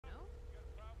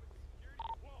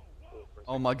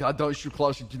Oh my God, don't shoot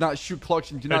Clarkson. Do not shoot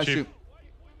Clarkson. Do not shoot.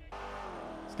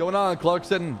 What's going on,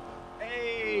 Clarkson?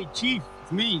 Hey, Chief.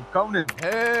 It's me, Conan.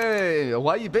 Hey,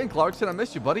 why you been, Clarkson? I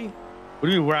missed you, buddy. What do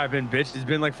you mean where I've been, bitch? It's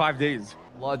been like 5 days.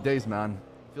 A lot of days, man.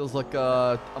 Feels like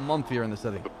a month here in the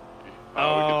city.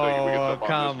 Oh,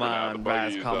 come on,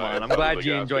 Baas, come on. I'm glad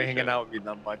you enjoy hanging out with me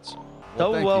that much.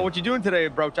 Well, So, what you doing today,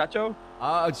 bro, Chacho?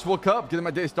 I just woke up, getting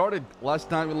my day started. Last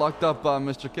night we locked up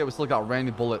Mr. K. We still got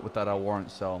Randy Bullet with that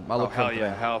warrant, so I look hell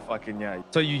yeah, hell fucking yeah.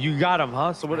 So you got him,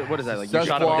 huh? So what is that? Like you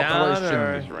shot Successful him down?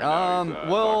 operation.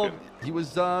 Well, he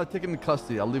was taken into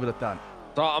custody. I'll leave it at that.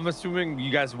 So I'm assuming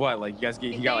you guys what? Like you guys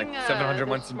he got like 700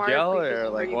 months in jail or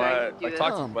like what? Like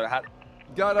talk to me, but how?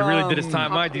 He really did his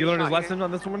time, right? Did he learn his lesson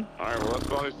on this one? All right, well, let's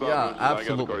go on his Yeah,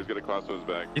 absolutely. He's got a class on his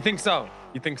back. You think so?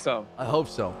 You think so? I hope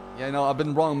so. Yeah, you know, I've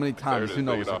been wrong many times. Who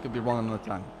knows? I could be wrong another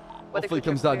time. Hopefully it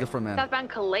comes out different, man. Southbound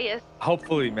Calais.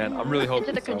 Hopefully, man. I'm really hoping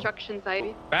Into the so. construction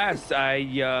site. Baas,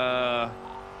 I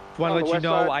want to let you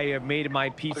know I have made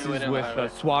my pieces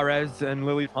with Suarez and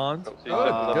Lily Pons.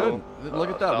 Good.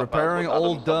 Look at that. Repairing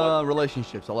old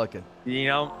relationships. I like it. You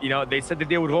know, they said that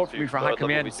they would vote for me for high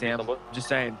command, Sam. Just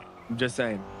saying. I'm just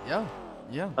saying. Yeah.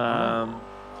 Yeah,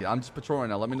 I'm just patrolling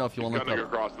now. Let me know if you want to link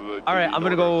up. All right, I'm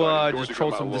gonna go just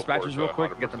troll some dispatchers real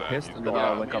quick, get them pissed, and then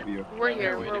I'll link up with you. We're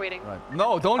here. We're waiting. Right.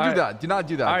 No, don't do that. Do not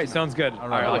do that. All right, sounds good. All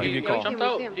right, I'll give you a call.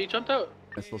 He jumped out.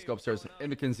 Let's go upstairs. Hey,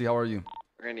 Mackenzie, how are you?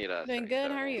 We're gonna need a Doing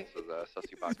good. How are you?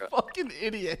 Fucking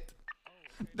idiot.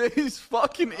 This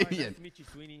fucking idiot.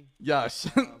 Yes.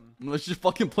 Let's just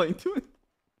fucking play into it.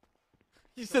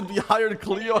 He said we hired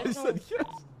Cleo. I said yes.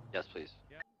 Yes, please.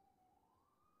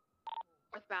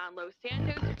 Northbound Los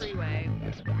Santos Freeway.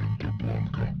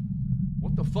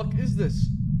 What the fuck is this?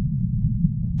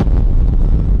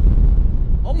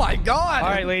 Oh my God! All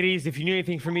right, ladies, if you need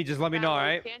anything from me, just let me know. All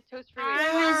right.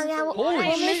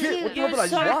 Holy shit! What the hell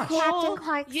did I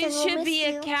watch? You should be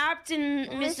a captain,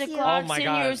 Mr. Clarkson. Oh my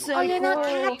God. You're so Oh, you're not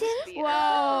cool. captain?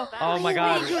 Wow. Oh my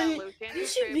God. You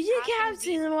should be a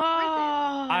captain.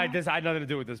 Wow. This had nothing to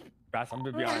do with this, Baas. I'm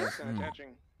gonna be honest.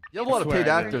 You have a lot of paid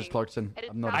actors, Clarkson.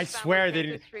 I swear they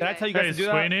didn't. Did I tell you guys to do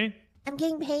that? Sweeney, I'm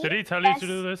getting paid. did he tell you to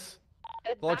do this?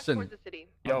 Clarkson,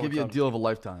 I'll give you a deal of a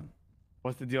lifetime.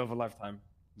 What's the deal of a lifetime?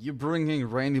 You're bringing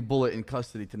Randy Bullet in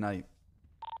custody tonight.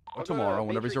 Or tomorrow,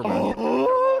 whenever he's around.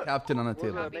 Captain on the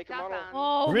table.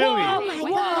 Oh, Really? Oh my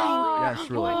God. Yes,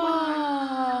 really.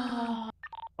 Wow.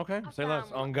 Okay, say less.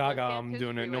 On Gaga, I'm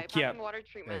doing it. No cap. No,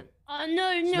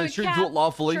 Just no. make sure you do it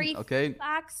lawfully, Tree okay?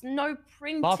 Facts, no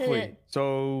printed. Lawfully.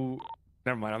 So,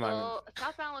 never mind. I'm not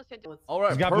even. All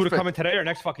right, Is got Buddha perfect. coming today or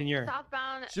next fucking year?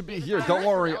 Should be here. Don't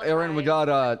worry, Aaron. We got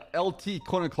LT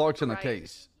Conan Clarkson on the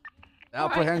case. The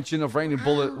apprehension of Randy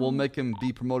Bullet will make him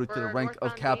be promoted to the rank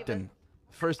of captain.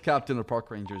 First captain of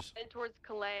Park Rangers.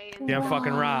 Damn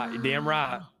fucking right. You damn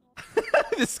right.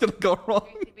 This is gonna go wrong.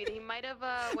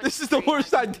 This is the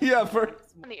worst idea ever.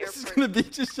 This is gonna be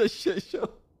just a shit show.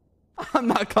 I'm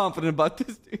not confident about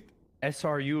this, dude.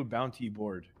 SRU bounty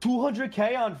board.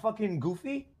 200K on fucking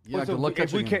Goofy? Yeah, good luck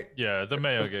catching him. Yeah, the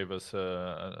mayor gave us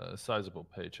a sizable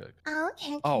paycheck. Oh,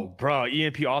 okay. Oh, bro,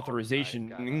 EMP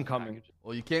authorization incoming.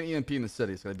 Well, you can't EMP in the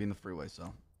city. It's gotta be in the freeway,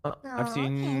 so. I've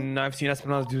seen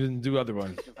Espinosa do other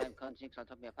ones.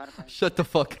 Shut the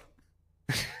fuck.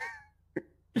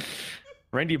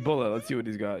 Randy Bullet, let's see what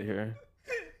he's got here.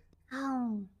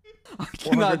 Oh. I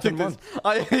cannot take this.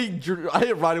 I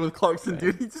hate riding with Clarkson,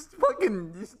 dude. He's just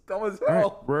fucking dumb as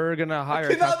hell. Right, we're gonna hire.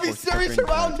 I cannot be serious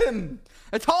around him.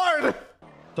 It's hard.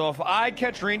 So if I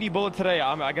catch Randy Bullet today,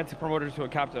 I get to promote her to a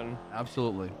captain.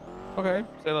 Absolutely. Okay,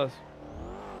 say less.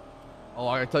 Oh,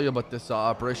 I gotta tell you about this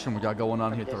operation we got going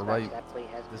on here to the right.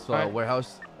 This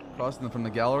warehouse crossing from the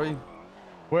gallery.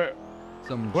 Where?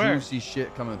 Some Where? juicy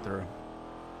shit coming through.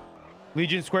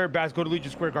 Legion Square, Baas, go to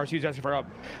Legion Square. Garcia's asking for help.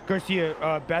 Garcia,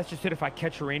 Baas just said if I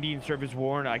catch Randy and serve his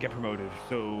warrant, I get promoted.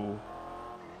 So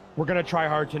we're gonna try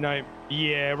hard tonight.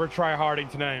 Yeah, we're try harding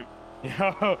tonight.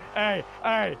 Yo, hey,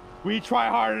 we try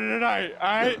harder tonight, all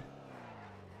right?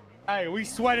 Hey, we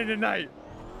sweating tonight.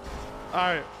 All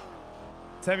right.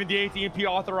 78th EMP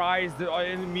authorized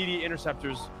immediate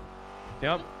interceptors.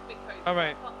 Yep. All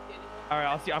right.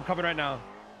 I'll see. I'm coming right now.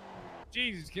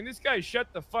 Jesus, can this guy shut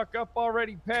the fuck up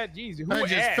already, Pat? Jesus, who I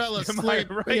just fell asleep.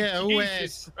 Right? Yeah, who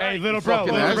asked? Hey, little bro,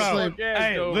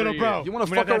 Hey, little bro. You want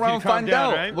to fuck around and find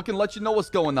out? Right? We can let you know what's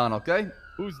going on, okay?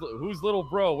 Who's little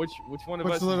bro? Which one of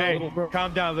us? Little bro?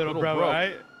 Calm down, little bro. All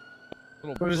right?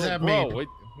 What does that mean?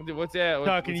 What's that?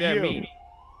 Talking to you. Mean?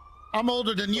 I'm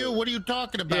older than you. What are you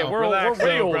talking about? Yeah, we're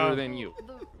way older than you.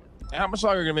 How much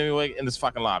longer are you gonna be waiting in this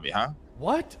fucking lobby, huh?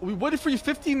 What? We waited for you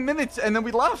 15 minutes and then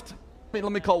we left.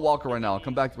 Let me call Walker right now. I'll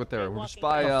come back with there. We're just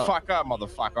by. Fuck up,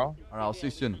 motherfucker. All right, I'll see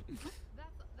you soon.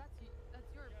 That's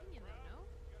your opinion,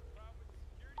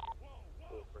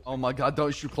 though, Oh my God!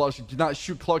 Don't shoot Clarkson. Do not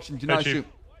shoot Clarkson. Do not shoot.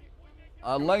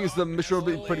 Lang is the mission will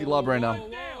be pretty low right now.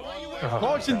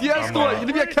 Clarkson, de-escalate. You're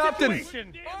gonna be a captain.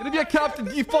 You're gonna be a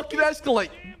captain. You fucking escalate.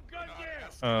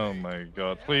 Oh my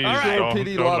God! Please All right. don't,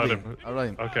 PD don't lobby. let him. All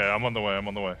right. Okay, I'm on the way. I'm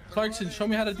on the way. Clarkson, show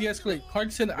me how to de-escalate.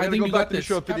 Clarkson, I Gotta think go you back got to the this.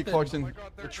 show, PD Captain. Clarkson.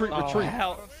 Retreat, Oh, retreat.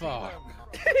 hell, fuck.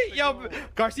 Yo,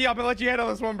 Garcia, I'm gonna let you handle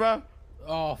this one, bro.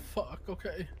 Oh, fuck,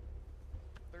 okay.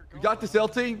 You got this,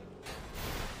 LT? Of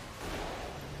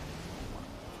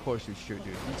course you shoot,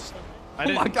 dude.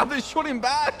 Oh my God, they shot him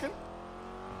back.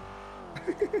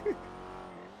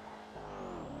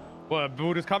 What,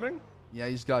 Buddha's coming? Yeah,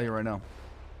 he's got here right now.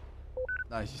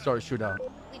 Nice, he started shootout.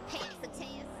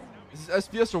 Is this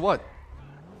SBS or what?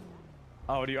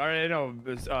 Oh, do you already know?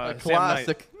 It's, A Sam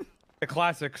classic. Knight. The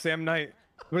classic, Sam Knight.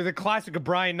 With the classic of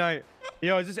Brian Knight.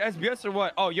 Yo, is this SBS or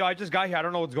what? Oh, yo, I just got here. I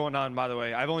don't know what's going on, by the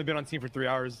way. I've only been on scene for 3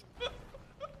 hours.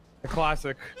 The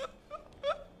classic.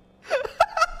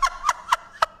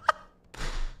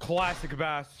 Classic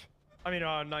Baas. I mean,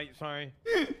 Knight, sorry.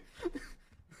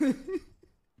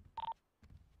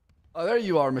 Oh, there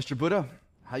you are, Mr. Buddha.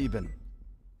 How you been?